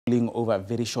over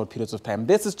very short periods of time.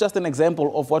 This is just an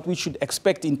example of what we should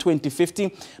expect in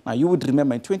 2050. Now, you would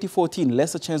remember in 2014,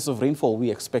 lesser chance of rainfall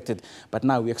we expected, but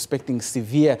now we're expecting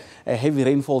severe heavy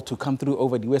rainfall to come through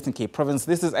over the Western Cape province.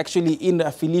 This is actually in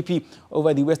Philippi,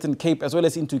 over the Western Cape, as well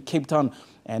as into Cape Town.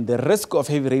 And the risk of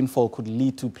heavy rainfall could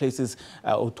lead to places,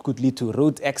 or could lead to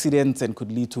road accidents and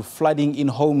could lead to flooding in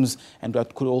homes, and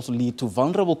that could also lead to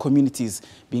vulnerable communities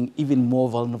being even more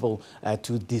vulnerable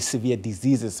to these severe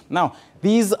diseases. Now,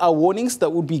 these are warnings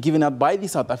that would be given out by the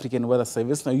South African Weather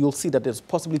Service. Now, you'll see that there's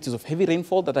possibilities of heavy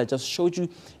rainfall that I just showed you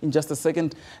in just a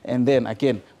second. And then,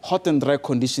 again, hot and dry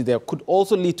conditions there could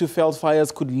also lead to veld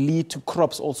fires, could lead to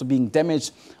crops also being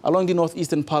damaged. Along the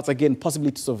northeastern parts, again,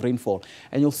 possibilities of rainfall.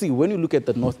 And you'll see when you look at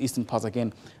the northeastern parts,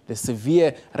 again, the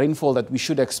severe rainfall that we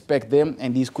should expect there,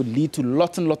 and these could lead to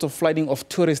lots and lots of flooding of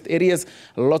tourist areas,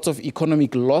 lots of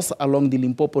economic loss along the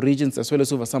Limpopo regions, as well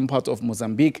as over some parts of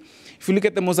Mozambique. If you look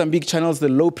at the Mozambique channels, the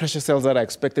low pressure cells that are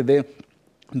expected there,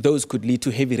 those could lead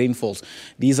to heavy rainfalls.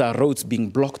 These are roads being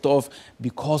blocked off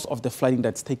because of the flooding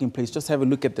that's taking place. Just have a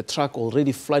look at the track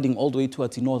already flooding all the way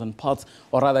towards the northern parts,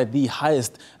 or rather the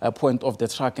highest point of the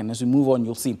track. And as we move on,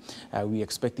 you'll see we're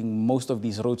expecting most of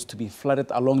these roads to be flooded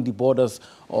along the borders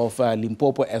of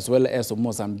Limpopo as well as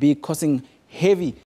Mozambique, causing heavy